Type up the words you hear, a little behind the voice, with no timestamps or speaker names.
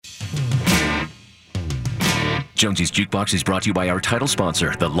Jonesy's Jukebox is brought to you by our title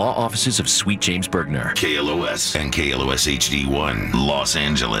sponsor, the law offices of Sweet James Bergner. KLOS and KLOS HD1, Los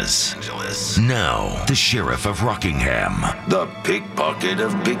Angeles. Now, the Sheriff of Rockingham, the Pickpocket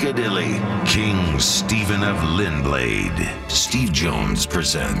of Piccadilly, King Stephen of Lynblade. Steve Jones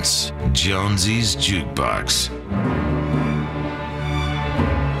presents Jonesy's Jukebox.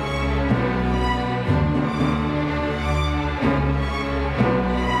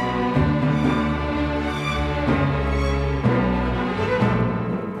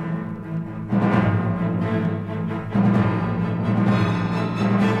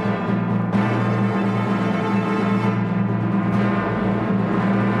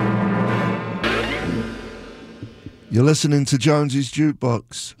 You're listening to Jonesy's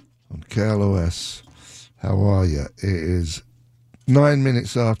Jukebox on KLOS. How are you? It is 9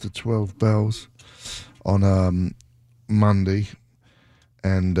 minutes after 12 bells on Monday,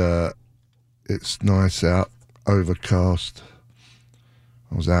 and it's nice out, overcast.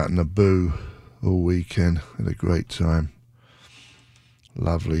 I was out in the boo all weekend, had a great time.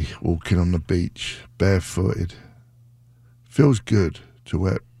 Lovely, walking on the beach, barefooted. Feels good to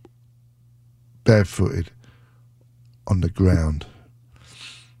wear barefooted on the ground.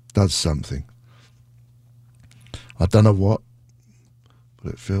 Does something. I don't know what,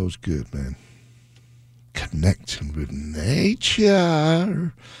 but it feels good, man. Connecting with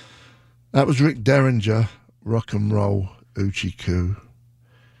nature. That was Rick Derringer, Rock and Roll Oochie Coo.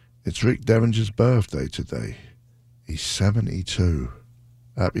 It's Rick Derringer's birthday today. He's 72.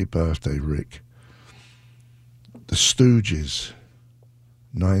 Happy birthday, Rick. The Stooges,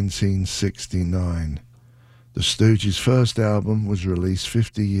 1969. The Stooges' first album was released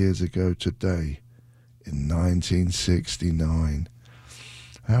 50 years ago today, in 1969.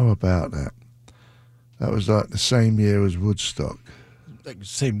 How about that? That was like the same year as Woodstock.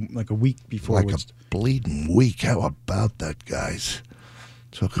 Like a week before. Like a bleeding week. How about that, guys?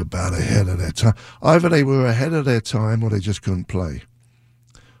 Talk about ahead of their time. Either they were ahead of their time or they just couldn't play.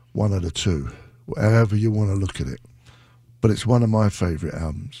 One of the two. However you want to look at it. But it's one of my favourite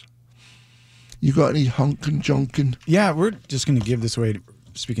albums. You got any honkin' jonkin'? Yeah, we're just going to give this away.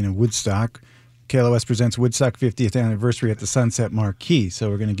 Speaking of Woodstock, KLOS presents Woodstock 50th Anniversary at the Sunset Marquee. So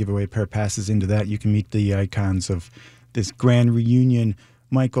we're going to give away a pair of passes into that. You can meet the icons of this grand reunion.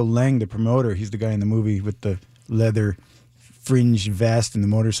 Michael Lang, the promoter, he's the guy in the movie with the leather fringe vest and the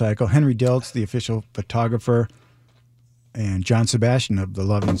motorcycle. Henry Deltz, the official photographer. And John Sebastian of the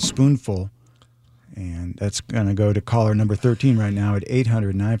Loving Spoonful. And that's going to go to caller number 13 right now at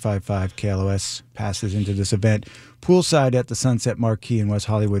 800-955-KLOS. Passes into this event. Poolside at the Sunset Marquee in West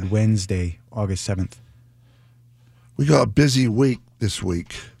Hollywood, Wednesday, August 7th. We got a busy week this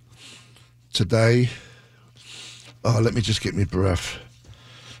week. Today, let me just get my breath.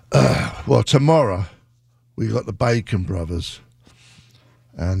 Tomorrow, we got the Bacon Brothers.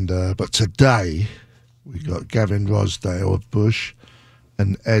 And but today, we got Gavin Rossdale of Bush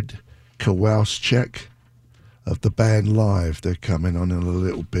and Ed Kowalczyk of the band Live. They're coming on in a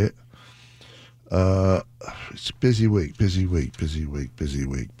little bit. It's a busy week. What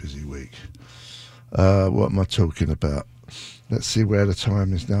am I talking about? Let's see where the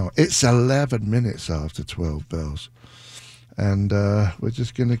time is now. It's 11 minutes after 12 bells. And we're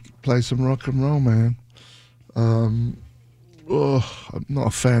just going to play some rock and roll, man. I'm not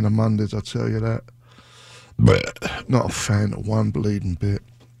a fan of Mondays, I'll tell you that. But not a fan of one bleeding bit.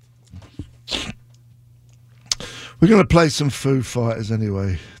 We're going to play some Foo Fighters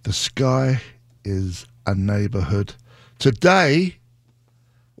anyway. The Sky is a Neighborhood. Today,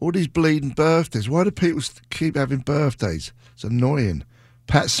 all these bleeding birthdays. Why do people keep having birthdays? It's annoying.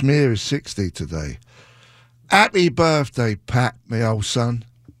 Pat Smear is 60 today. Happy birthday, Pat, my old son.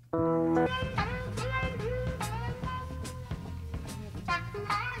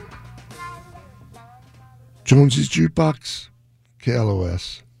 Jonesy's Jukebox,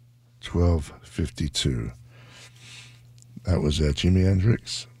 KLOS. 12:52. That was Jimi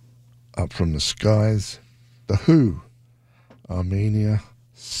Hendrix. Up from the Skies. The Who. Armenia.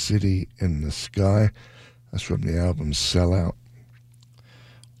 City in the Sky. That's from the album Sell Out.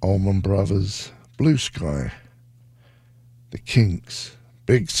 Allman Brothers. Blue Sky. The Kinks.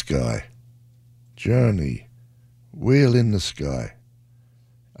 Big Sky. Journey. Wheel in the Sky.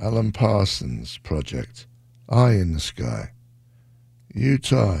 Alan Parsons Project. Eye in the Sky.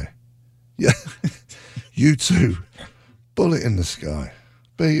 Utah. Yeah, U2, Bullet in the Sky,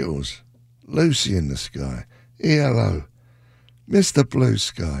 Beatles, Lucy in the Sky, ELO, Mr. Blue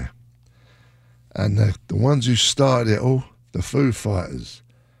Sky. And the ones who started it all, the Foo Fighters.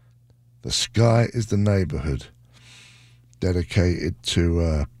 The Sky is the Neighborhood. Dedicated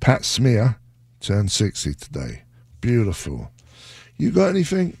to Pat Smear, turned 60 today. Beautiful. You got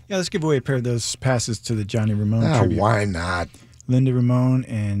anything? Yeah, let's give away a pair of those passes to the Johnny Ramone Ah, tribute. why not? Linda Ramone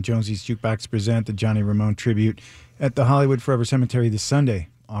and Jonesy's Jukebox present the Johnny Ramone tribute at the Hollywood Forever Cemetery this Sunday,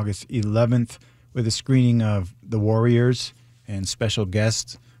 August 11th, with a screening of The Warriors and special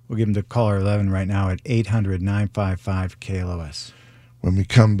guests. We'll give them to caller 11 right now at 800-955-KLOS. When we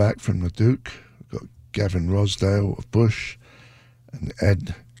come back from the Duke, we've got Gavin Rossdale of Bush and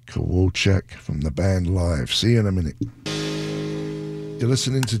Ed Kowalczyk from the band Live. See you in a minute. You're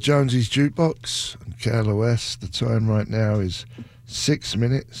listening to Jonesy's Jukebox and KLOS. The time right now is 6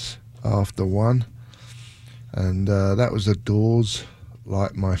 minutes after 1. And that was The Doors,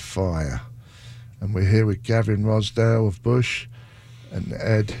 Light My Fire. And we're here with Gavin Rossdale of Bush and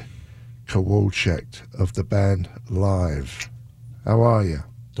Ed Kowalczyk of the band Live. How are you?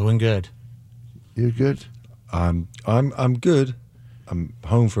 Doing good. You good? I'm good. I'm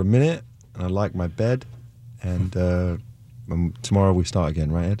home for a minute, and I like my bed. And tomorrow we start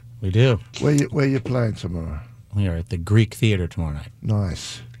again, right, Ed? We do. Where you playing tomorrow? We are at the Greek Theater tomorrow night.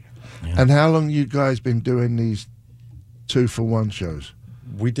 Nice. Yeah. And how long you guys been doing these 2-for-1 shows?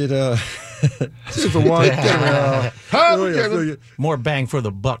 We did a 2-for-1. More bang for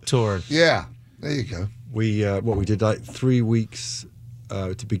the buck tour. Yeah, there you go. We did like 3 weeks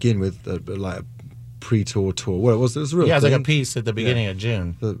to begin with, like a pre-tour tour. Well, it was a real Yeah, it's like a thing. piece at the beginning of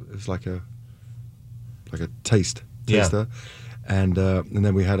June. It was like a taster, Yeah. and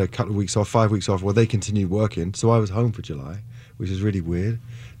then we had a couple of weeks off, 5 weeks off. Well, they continued working, so I was home for July, which is really weird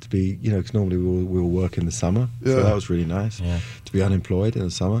to be, because normally we will work in the summer, Yeah. so that was really nice to be unemployed in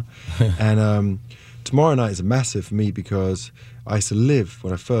the summer. And tomorrow night is massive for me because I used to live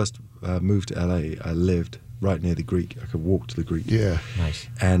when I first moved to LA. I lived right near the Greek. I could walk to the Greek. Yeah. Nice.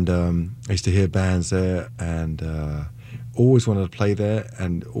 And I used to hear bands there, and always wanted to play there,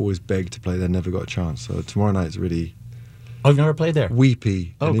 and always begged to play there. Never got a chance. So tomorrow night is really Oh, you've never played there?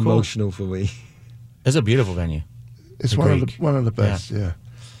 weepy Oh, and cool. emotional for me. It's a beautiful venue. It's The one Greek. of the best, yeah.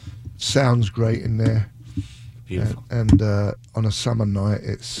 Sounds great in there. Beautiful. And on a summer night,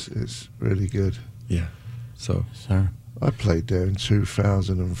 it's really good. Yeah. So. Sir. I played there in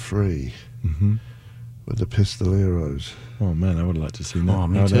 2003 hmm with the Pistoleros. Oh man, I would like to see that. Oh,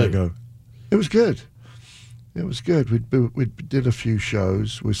 me How did too. it go? It was good. It was good. We did a few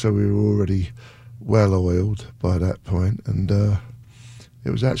shows, so we were already well oiled by that point, and it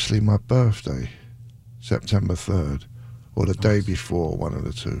was actually my birthday, September 3rd, or the day before, one of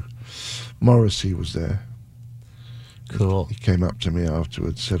the two. Morrissey was there. Cool. He came up to me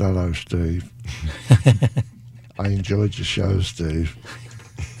afterwards, said, "Hello, Steve. I enjoyed your show, Steve."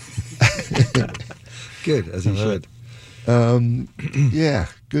 Good, as he should. Yeah,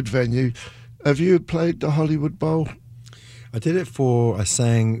 good venue. Have you played the Hollywood Bowl? I did it I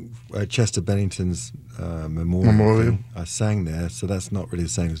sang Chester Bennington's memorial. Memorial. thing. I sang there, so that's not really the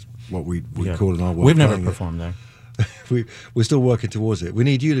same as what we Yeah. call in our work. We've never playing it. performed there. We're still working towards it. We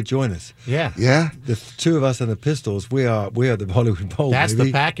need you to join us. Yeah. Yeah, The two of us and the Pistols, we are the Hollywood Bowl. That's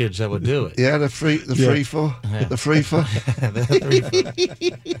baby. the package that would do it. yeah, the free for the free for.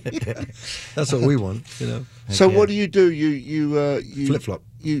 That's what we want, So Okay. what do? You Flip flop.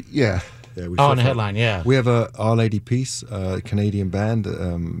 Yeah. Yeah, we Oh, flip and the flop. headline, yeah. We have a Our Lady Peace, Canadian band,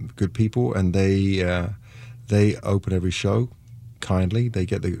 good people, and they open every show kindly. They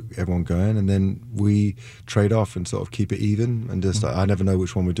get everyone going, and then we trade off and sort of keep it even. And just I never know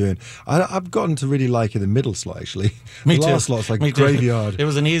which one we're doing. I've gotten to really like the middle slot actually. Me the too. last slot's like Me too. graveyard. It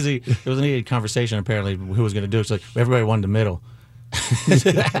was an easy conversation apparently who was going to do it. It's like everybody wanted the middle.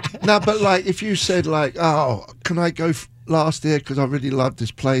 No, but like if you said like, "Oh, can I go last year because I really love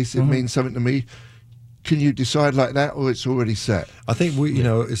this place. It means something to me." Can you decide like that, or it's already set? I think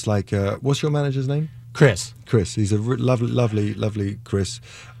it's like what's your manager's name? Chris. Chris. He's a lovely Chris.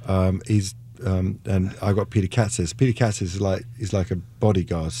 He's and I got Peter Katzis. Peter Katzis is like a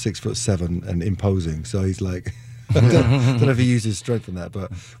bodyguard, 6'7" and imposing. So he's like, I don't know if he uses strength in that,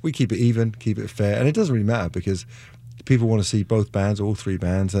 but we keep it even, keep it fair, and it doesn't really matter because people want to see both bands, all three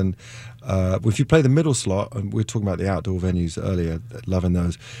bands, and if you play the middle slot, and we were talking about the outdoor venues earlier, loving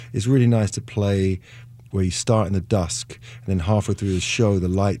those, it's really nice to play where you start in the dusk, and then halfway through the show, the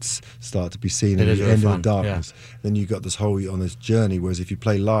lights start to be seen, It and is you really end in fun, the darkness. Then you got this whole on this journey. Whereas if you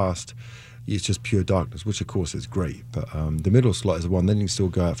play last, it's just pure darkness, which of course is great. But the middle slot is the one. Then you can still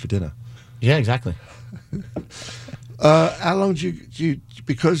go out for dinner. Yeah, exactly. How long do you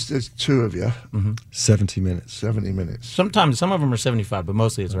because there's two of you, 70 minutes. 70 minutes. Sometimes some of them are 75, but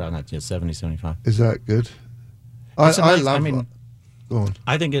mostly it's around that 70, 75. Is that good? It's a I nice- love. I mean, go on.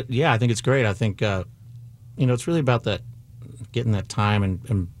 I think it's great. I think it's really about that getting that time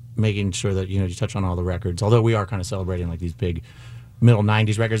and making sure that you touch on all the records. Although we are kind of celebrating like these big middle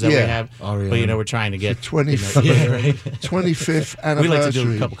 '90s records that we have, R.E.M. but we're trying to get 25th, yeah, right. 25th anniversary. We like to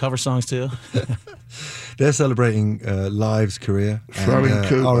do a couple cover songs too. They're celebrating Live's career, Throwing and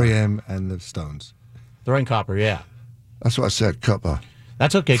Cooper. R.E.M. and the Stones. Throwing Copper, yeah. That's what I said, Copper.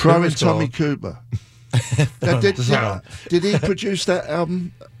 That's okay. Throwing Cooper's cool. Tommy Cooper. Did he produce that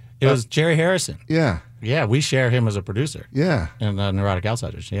album? It was Jerry Harrison. Yeah. Yeah, we share him as a producer. Yeah. And Neurotic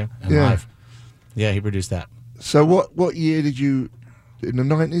Outsiders, and Yeah. Live. Yeah, he produced that. So what year did you, in the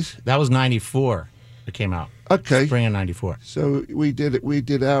 90s? That was 94 it came out. Okay. Spring of 94. So we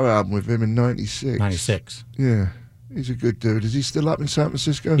did our album with him in 96. 96. Yeah. He's a good dude. Is he still up in San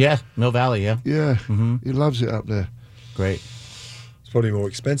Francisco? Yeah, Mill Valley, yeah. Yeah. He loves it up there. Great. It's probably more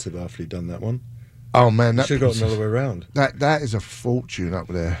expensive after he'd done that one. Oh man, that Should have got another way around. That is a fortune up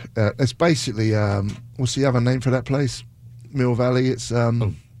there. It's basically what's the other name for that place? Mill Valley. It's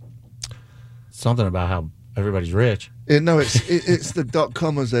Something about how everybody's rich. no, it's the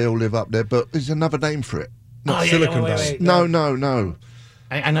 .comers. They all live up there, but there's another name for it. Oh, yeah, Silicon wait, Valley. No.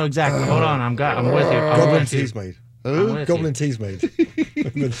 I know exactly. Hold on, I'm with you. Goblin Tea's made. I'm with Goblin you. Tea's made.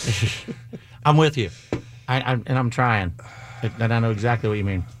 I'm with you. And I'm trying. And I know exactly what you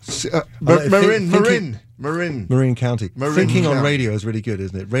mean. Marin. Marin County. Marin Thinking on County. radio is really good,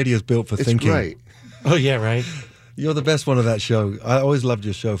 isn't it? Radio's built for It's thinking. great. Oh, yeah, right. You're the best one of that show. I always loved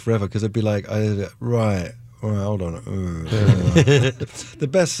your show forever because it'd be like, right, hold on. The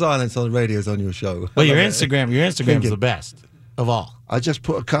best silence on the radio is on your show. Well, your Instagram is the best of all. I just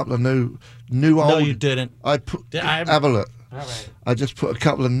put a couple of new old. No, you didn't. Have a look. All right. I just put a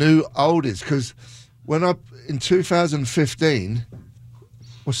couple of new oldies because when in 2015,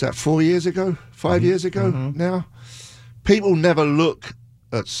 what's that? 4 years ago, 5 years ago now, people never look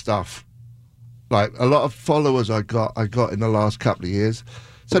at stuff. Like a lot of followers I got in the last couple of years.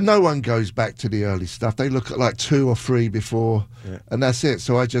 So no one goes back to the early stuff. They look at like 2 or 3 before, and that's it.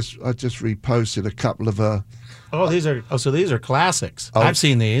 So I just reposted a couple of these are classics. I've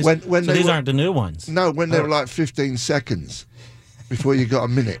seen these. These aren't the new ones. No, when they were like 15 seconds before you got a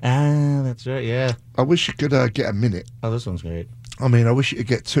minute. Ah, that's right. Yeah. I wish you could get a minute. Oh, this one's great. I mean, I wish you could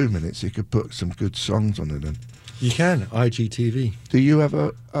get 2 minutes. You could put some good songs on it. And You can. IGTV. do you have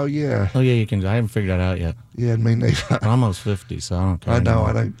a? Oh yeah, Oh yeah, you can. I haven't figured that out yet. yeah. Me neither. I'm almost 50, so I don't care. I know.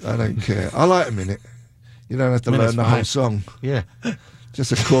 anymore. I don't care. I like a minute. You don't have to Minute's learn the whole fine. song. Yeah.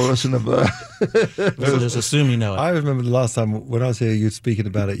 Just a chorus and a verse. We'll just assume you know it. I remember the last time when I was here, you were speaking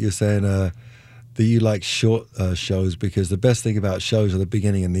about it. You're saying that you like short shows because the best thing about shows are the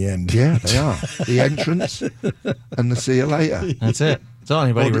beginning and the end. Yeah, they are. The entrance and the see you later. That's it. That's all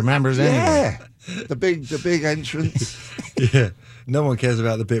anybody remembers anyway. Yeah, the big entrance. Yeah. No one cares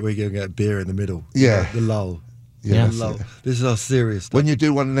about the bit where you go get beer in the middle. Yeah. The lull. Yeah. The lull. This is our serious stuff. When you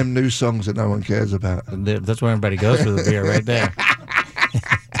do one of them new songs that no one cares about. That's where everybody goes for the beer, right there.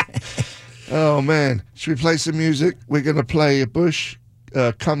 Oh man, should we play some music? We're going to play a Bush,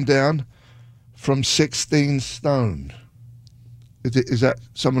 Come Down from 16 Stone. Is that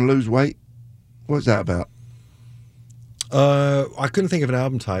someone lose weight? What's that about? I couldn't think of an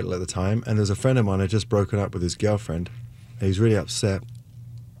album title at the time, and there's a friend of mine who had just broken up with his girlfriend. And he was really upset,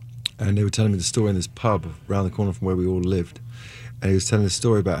 and they were telling me the story in this pub around the corner from where we all lived. And he was telling the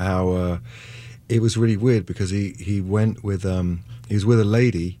story about how it was really weird because he went with he was with a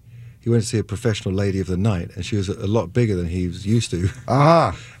lady. He went to see a professional lady of the night, and she was a lot bigger than he was used to.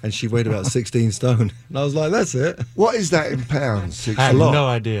 Ah, And she weighed about 16 stone. And I was like, that's it. what is that in pounds? I have lot. no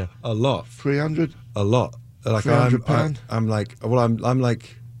idea. A lot. 300? A lot. Like £300? I'm like, well, I'm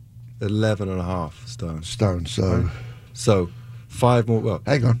like 11 and a half stone. Stone, so... So 5 more. Well,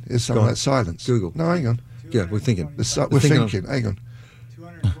 Hang on, here's some Go of on. that silence. Google. No, hang on. yeah, we're thinking. We're thinking. Hang on.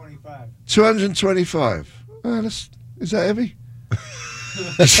 225. 225. Is that heavy?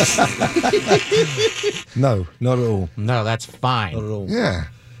 No, not at all. No, that's Not at fine. all. Yeah.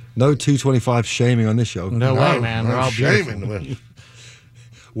 No 225 shaming on this show. No way, man. We're no all beautiful. shaming.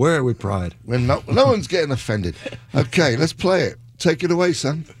 Wear it with pride. When no one's getting offended. Okay, let's play it. Take it away,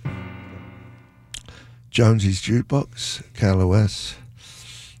 son. Jonesy's Jukebox, KLOS.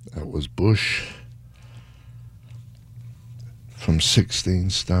 That was Bush from 16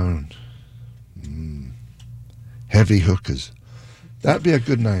 Stone. Heavy Hookers. That'd be a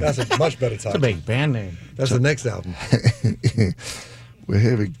good name. That's a much better It's a title. big band name. That's the next album. We're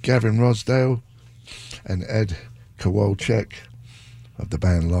here with Gavin Rossdale and Ed Kowalczyk of the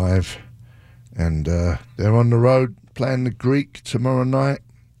band Live. And they're on the road playing the Greek tomorrow night.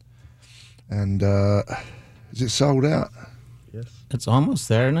 And is it sold out? Yes. It's almost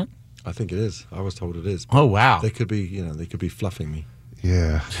there, isn't it? I think it is. I was told it is. Oh, wow. They could be, they could be fluffing me.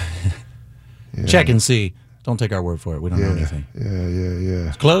 Yeah. Yeah. Check and see. Don't take our word for it. We don't know anything. Yeah.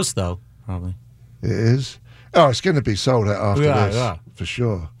 It's close though, probably. It is. Oh, it's going to be sold out after this. Yeah. For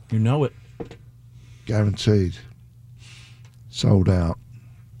sure. You know it. Guaranteed. Sold out.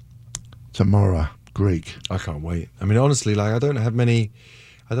 Tomorrow, Greek. I can't wait. I mean, honestly, like I don't have many.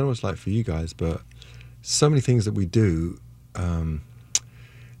 I don't know what it's like for you guys, but so many things that we do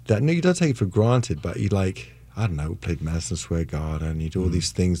that you don't take it for granted, but you like. I don't know. We played Madison Square Garden. You do all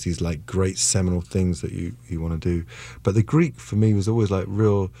these things, these like great seminal things that you want to do. But the Greek for me was always like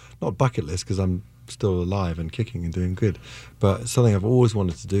real, not bucket list because I'm still alive and kicking and doing good, but something I've always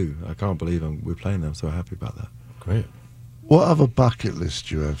wanted to do. I can't believe we're playing them. I'm so happy about that. Great. What other bucket list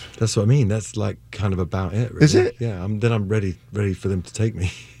do you have? That's what I mean. That's like kind of about it. Really. Is it? Yeah. Then I'm ready for them to take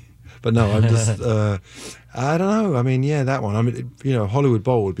me. But no, I'm just. I don't know. I mean, yeah, that one. I mean, Hollywood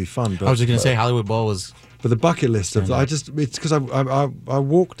Bowl would be fun. But, I was just going to say Hollywood Bowl was. But the bucket list of it's because I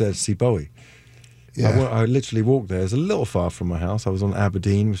walked there to see Bowie. Yeah. I literally walked there. It's a little far from my house. I was on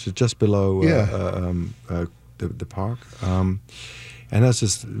Aberdeen, which is just below the park. And that's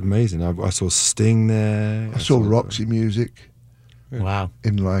just amazing. I saw Sting there. I saw Roxy Music. Wow.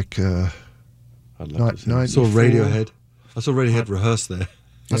 In like I'd love to see. 94. I saw Radiohead. I saw Radiohead rehearse there.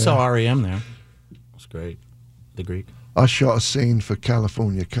 I saw REM there. It was great. The Greek. I shot a scene for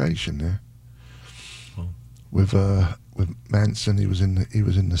Californication there. With Manson, he was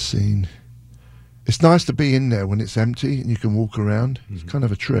in the scene. It's nice to be in there when it's empty and you can walk around. It's kind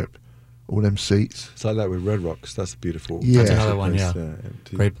of a trip. All them seats. It's like that with Red Rocks. That's beautiful. Yeah. That's another one. Yeah.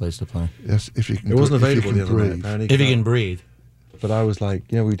 Empty. Great place to play. Yes, if you can. It wasn't if you available can the other night. breathe. Apparently. If you can breathe. But I was like,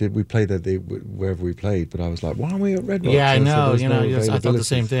 we played there wherever we played. But I was like, why aren't we at Red Rocks? Yeah, I And so know. there's no I thought the availability.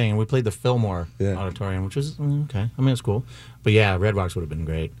 same thing. And we played the Fillmore Auditorium, which was okay. I mean, it's cool. But yeah, Red Rocks would have been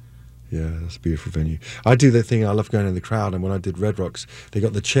great. Yeah, that's a beautiful venue. I do that thing. I love going in the crowd. And when I did Red Rocks, they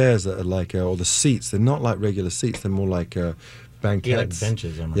got the chairs that are like, or the seats. They're not like regular seats. They're more like banquettes. Yeah, like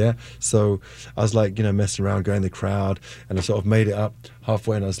benches. Yeah. So I was like, messing around, going in the crowd, and I sort of made it up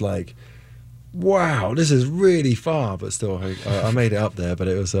halfway, and I was like, wow, this is really far. But still, I made it up there. But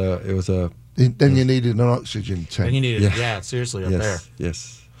it was a. Then you needed an oxygen tank. And you needed, seriously, up there.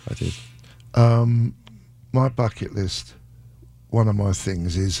 Yes, I did. My bucket list. One of my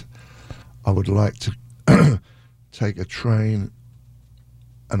things is, I would like to take a train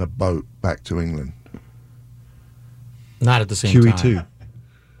and a boat back to England. Not at the same QE2. time.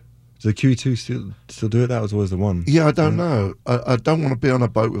 Does the QE2 still do it? That was always the one. Yeah, I don't know. I don't want to be on a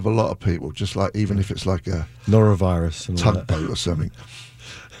boat with a lot of people, just like even if it's like a norovirus and all that. tugboat or something.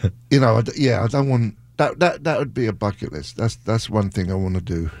 I don't want that. That would be a bucket list. That's one thing I want to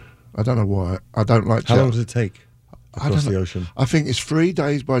do. I don't know why. I don't like. How long does it take I across don't the know. ocean? I think it's 3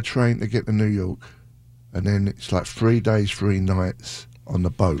 days by train to get to New York, and then it's like 3 days, 3 nights on the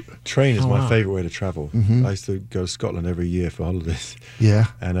boat. Train is Oh, my wow. favourite way to travel. Mhm. I used to go to Scotland every year for holidays, Yeah,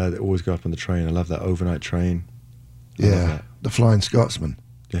 and I'd always go up on the train. I love that overnight train. I love yeah. that. The Flying Scotsman.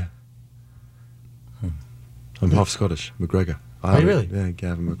 Yeah. I'm half Scottish, McGregor. Are you really? Yeah,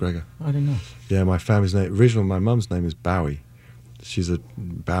 Gavin McGregor. I didn't know. Yeah, my family's name, my mum's name is Bowie. She's a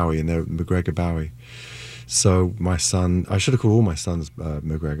Bowie, and they're McGregor Bowie. So my son, I should have called all my sons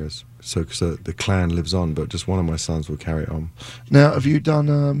McGregors, because the clan lives on, but just one of my sons will carry it on. Now, have you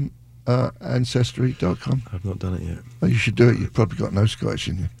done Ancestry.com? I've not done it yet. Oh, you should do it. You've probably got no Scottish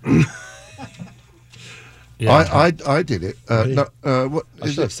in you. Yeah. I did it. Really? What I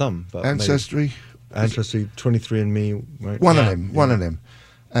is should it? have some, but Ancestry. Ancestry, 23andMe, right? One Yeah. of them.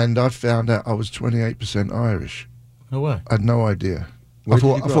 And I found out I was 28% Irish. No way. I had no idea. Where I did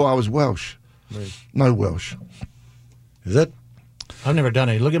you thought grow up? I was Welsh. Right. No Welsh. Is that? I've never done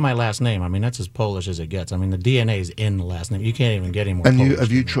it. Look at my last name. I mean, that's as Polish as it gets. I mean, the DNA is in the last name. You can't even get any more And Polish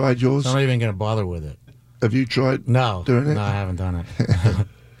have you than that. tried yours? So I'm not even going to bother with it. Have you tried No. doing it? No, I haven't done it.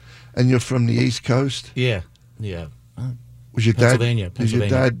 And you're from the East Coast? Yeah. Yeah. Was your Pennsylvania, dad? Was your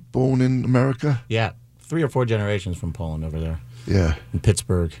Pennsylvania. dad born in America? Yeah. 3 or 4 generations from Poland over there Yeah. in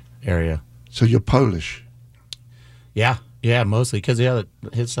Pittsburgh area. So you're Polish. Yeah. Yeah, mostly. Because,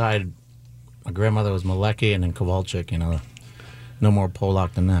 his side, my grandmother was Malecki and then Kowalczyk, No more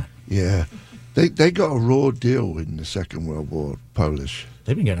Polak than that. Yeah. They got a raw deal in the Second World War, Polish.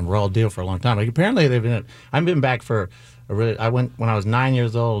 They've been getting a raw deal for a long time. Like, apparently, I've been back for I went when I was 9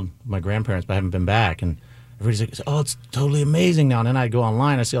 years old with my grandparents, but I haven't been back. And everybody's like, oh, it's totally amazing now. And then I go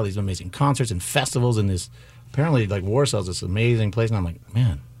online, I see all these amazing concerts and festivals and this, apparently, like, Warsaw's this amazing place. And I'm like,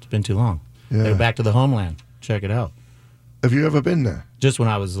 man, it's been too long. Yeah. Go back to the homeland. Check it out. Have you ever been there? Just when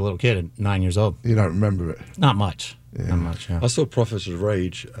I was a little kid, at 9 years old. You don't remember it? Not much. Not much. Yeah. I saw Prophets of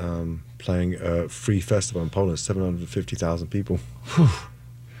Rage playing a free festival in Poland, 750,000 people.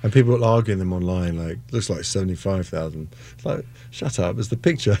 And people are arguing them online, like, looks like 75,000. It's like, shut up, it's the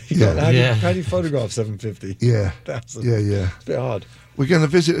picture. How do you photograph 750? Yeah. It's Yeah. a bit hard. We're going to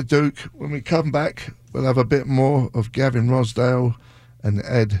visit the Duke. When we come back, we'll have a bit more of Gavin Rossdale and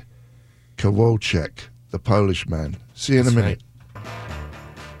Ed Kowalczyk, the Polish man. See you in a minute. Right.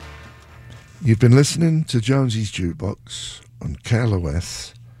 You've been listening to Jonesy's Jukebox on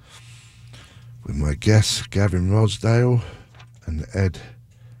KLOS with my guests Gavin Rossdale and Ed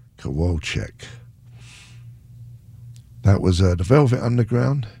Kowalczyk. That was the Velvet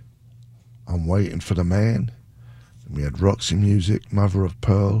Underground, I'm Waiting for the Man. And we had Roxy Music, Mother of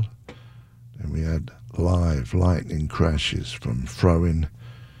Pearl. And we had Live Lightning Crashes from Throwin'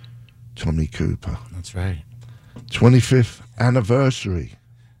 Tommy Cooper. That's right. 25th anniversary.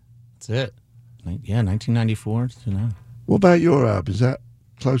 That's it. Yeah, 1994 to now. What about your album? Is that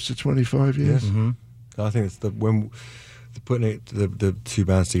close to 25 years? Mm-hmm. I think it's when putting the two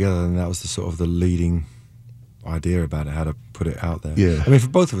bands together, and that was the sort of the leading idea about it, how to put it out there. Yeah. I mean, for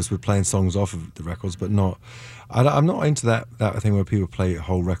both of us, we're playing songs off of the records, but not. I'm not into that thing where people play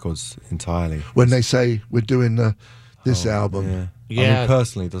whole records entirely. When they say we're doing this album. Yeah. Yeah. I mean,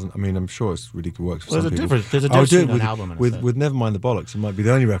 personally, it doesn't. I mean, I'm sure it's really good work for Well, some there's a people. difference. There's a I would difference do it between an album and a with set. Never Mind the Bollocks. It might be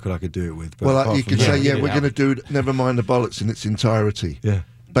the only record I could do it with. But Well, apart you from can that- say, you do we're going to album. do Never Mind the Bollocks in its entirety. Yeah.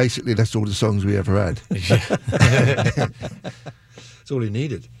 Basically, that's all the songs we ever had. It's all he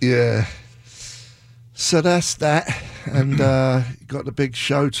needed. Yeah. So that's that. And got the big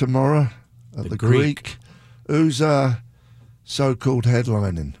show tomorrow at the Greek. Who's so-called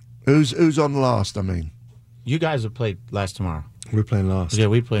headlining? Who's on last, I mean? You guys have played last tomorrow. We're playing last. Yeah,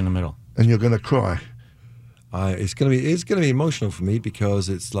 we play in the middle. And you're going to cry. It's gonna be emotional for me because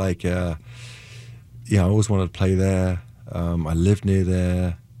it's like, I always wanted to play there. I lived near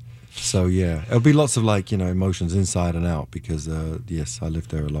there, so yeah, it'll be lots of emotions inside and out because yes, I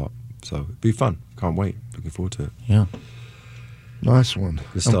lived there a lot, so it'll be fun. Can't wait. Looking forward to it. Yeah. Nice one.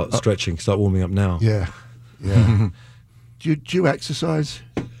 Just start stretching, start warming up now. Yeah. Yeah. do you exercise?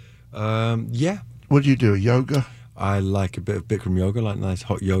 Yeah, What do you do? Yoga? I like a bit of Bikram yoga, like nice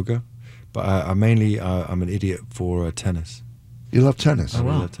hot yoga, but I mainly I'm an idiot for tennis. You love tennis? I really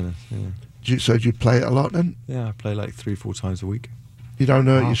wow. love tennis. Yeah. So do you play it a lot then? Yeah, I play like 3-4 times a week. You don't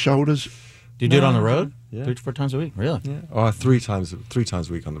hurt your shoulders? Do you do it on the road? Yeah. 3-4 times a week? Really? Yeah, or three times a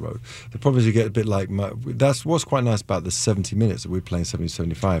week on the road. The problem is you get a bit like that's what's quite nice about the 70 minutes that we're playing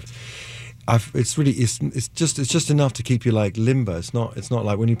 70-75. It's just enough to keep you like limber. It's not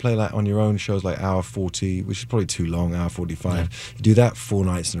like when you play like on your own shows like hour 40, which is probably too long, hour 45. Yeah. You do that 4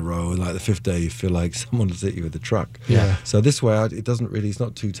 nights in a row, and like the 5th day you feel like someone has hit you with a truck. Yeah. So this way it's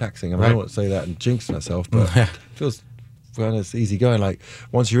not too taxing. I mean, I Right. don't want to say that and jinx myself, but it feels. Well, it's easy going. Like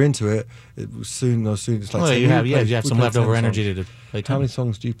once you're into it, soon it's like. Well, say, you have we some play leftover 10 energy songs. to play How many tennis.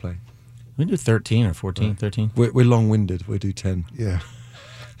 songs do you play? We do 13 or 14, 13. We're long-winded. We do 10. Yeah.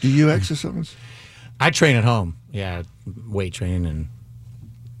 Do you exercise? I train at home. Yeah, weight training and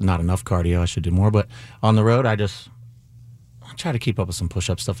not enough cardio. I should do more. But on the road, I try to keep up with some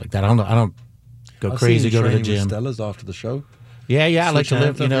push-up stuff like that. I don't go crazy. Go to the gym. Stella's after the show. Yeah. I like to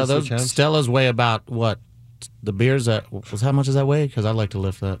Switch lift. hands, Those switch hands. Stellas weigh about what? The beers how much does that weigh? Because I like to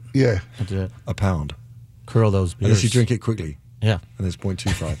lift that. Yeah. I do it. A pound. Curl those beers. Unless you drink it quickly, Yeah. and it's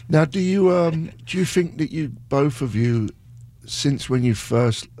 0.25. Now, do you think that you, both of you, since when you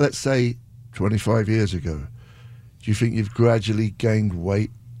first, let's say 25 years ago, do you think you've gradually gained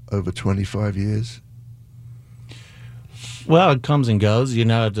weight over 25 years? Well, it comes and goes.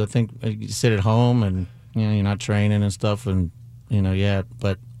 I think you sit at home and you're not training and stuff, and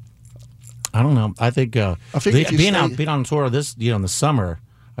but I don't know. I think if you being stay- on tour this in the summer,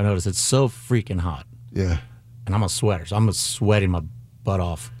 I notice it's so freaking hot, Yeah. and I'm a sweater, so I'm sweating my butt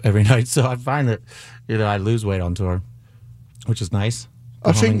off every night. So I find that I lose weight on tour, which is nice.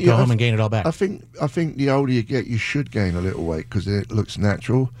 Go home and gain it all back. I think the older you get, you should gain a little weight because it looks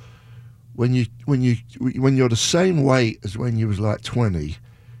natural. When you're the same weight as when you was like 20,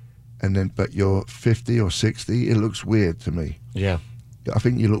 but you're 50 or 60, it looks weird to me. Yeah, I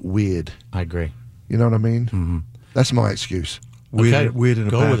think you look weird. I agree. You know what I mean? Mm-hmm. That's my excuse. Weird in a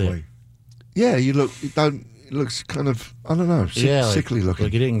Go bad with it. way. Yeah, you don't. It looks kind of, I don't know, sickly looking.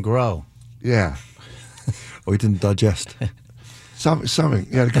 Like you didn't grow. Yeah, Or you didn't digest. something.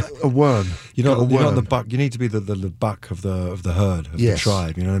 Yeah, a worm. You're Got a not the worm. buck. You need to be the buck of the herd of Yes. the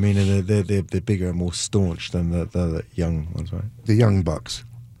tribe. You know what I mean? And they're bigger and more staunch than the young ones, right? The young bucks.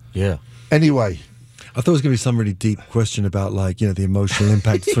 Yeah. Anyway, I thought it was going to be some really deep question about, like, the emotional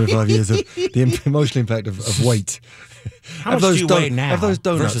impact of 25 years of the emotional impact of weight. How much do you weigh now have those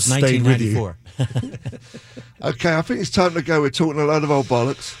donuts versus stayed with you? 1994? Okay, I think it's time to go. We're talking a load of old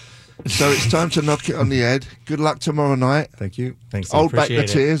bollocks. So it's time to knock it on the head. Good luck tomorrow night. Thank you. Thanks. Hold back the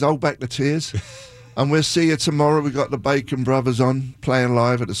Appreciate it. tears. Hold back the tears. And we'll see you tomorrow. We've got the Bacon Brothers on, playing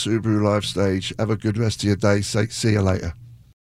live at the Subaru Live stage. Have a good rest of your day. See you later.